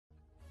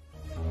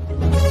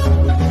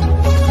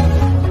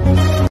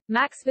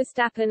Max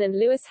Verstappen and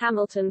Lewis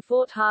Hamilton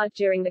fought hard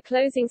during the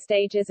closing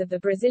stages of the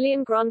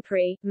Brazilian Grand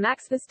Prix.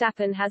 Max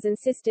Verstappen has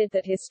insisted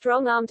that his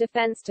strong-arm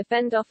defense to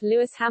fend off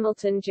Lewis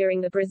Hamilton during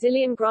the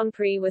Brazilian Grand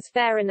Prix was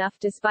fair enough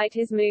despite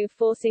his move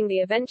forcing the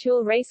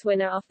eventual race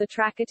winner off the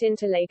track at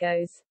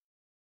Interlagos.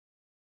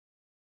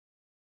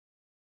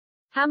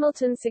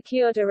 Hamilton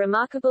secured a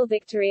remarkable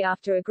victory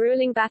after a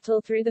grueling battle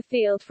through the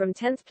field from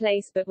 10th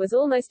place but was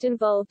almost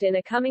involved in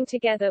a coming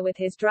together with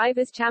his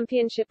Drivers'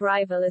 Championship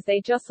rival as they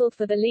jostled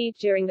for the lead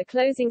during the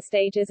closing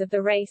stages of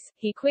the race.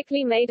 He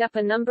quickly made up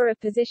a number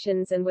of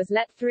positions and was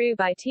let through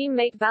by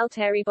teammate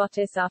Valtteri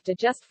Bottas after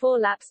just 4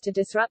 laps to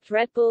disrupt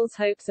Red Bull's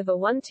hopes of a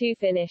 1-2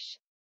 finish.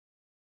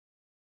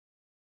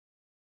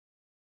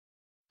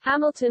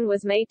 Hamilton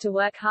was made to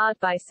work hard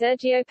by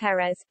Sergio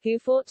Perez, who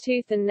fought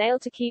tooth and nail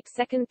to keep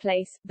second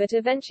place, but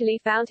eventually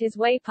found his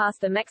way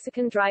past the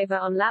Mexican driver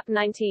on lap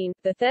 19.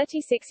 The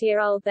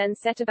 36-year-old then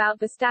set about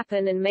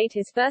Verstappen and made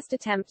his first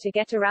attempt to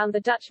get around the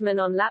Dutchman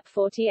on lap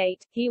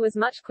 48. He was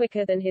much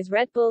quicker than his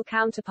Red Bull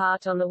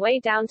counterpart on the way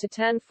down to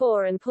turn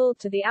 4 and pulled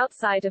to the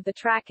outside of the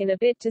track in a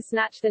bid to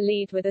snatch the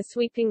lead with a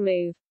sweeping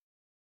move.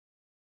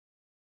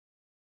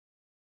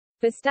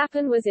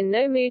 Verstappen was in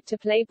no mood to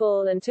play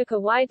ball and took a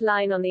wide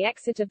line on the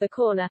exit of the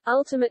corner,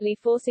 ultimately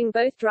forcing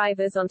both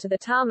drivers onto the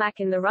tarmac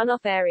in the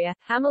runoff area.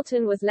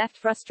 Hamilton was left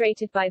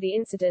frustrated by the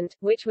incident,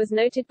 which was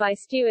noted by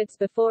stewards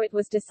before it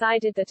was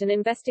decided that an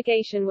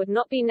investigation would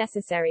not be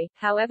necessary.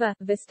 However,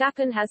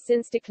 Verstappen has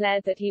since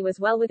declared that he was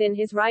well within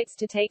his rights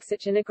to take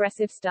such an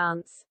aggressive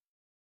stance.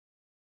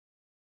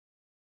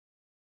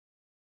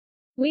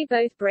 "We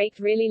both braked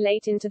really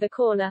late into the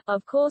corner,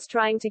 of course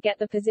trying to get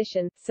the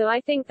position, so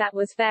I think that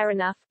was fair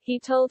enough," he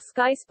told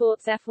Sky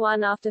Sports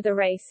F1 after the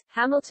race.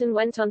 Hamilton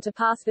went on to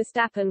pass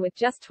Verstappen with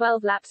just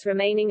 12 laps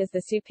remaining as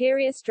the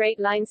superior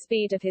straight-line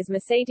speed of his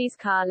Mercedes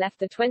car left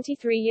the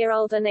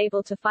 23-year-old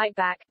unable to fight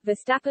back.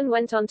 Verstappen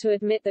went on to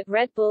admit that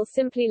Red Bull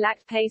simply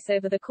lacked pace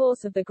over the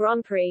course of the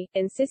Grand Prix,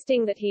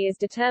 insisting that he is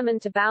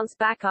determined to bounce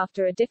back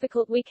after a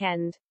difficult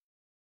weekend.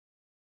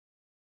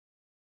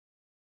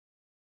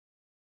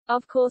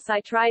 "Of course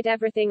I tried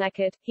everything I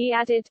could," he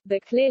added,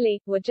 "but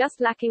clearly, we're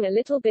just lacking a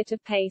little bit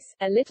of pace,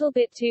 a little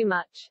bit too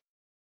much.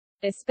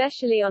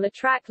 Especially on a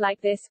track like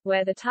this,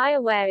 where the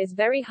tire wear is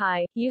very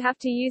high, you have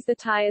to use the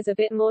tires a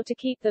bit more to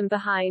keep them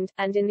behind,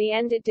 and in the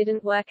end it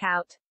didn't work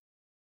out.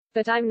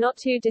 But I'm not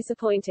too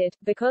disappointed,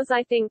 because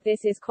I think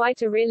this is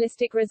quite a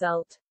realistic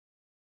result."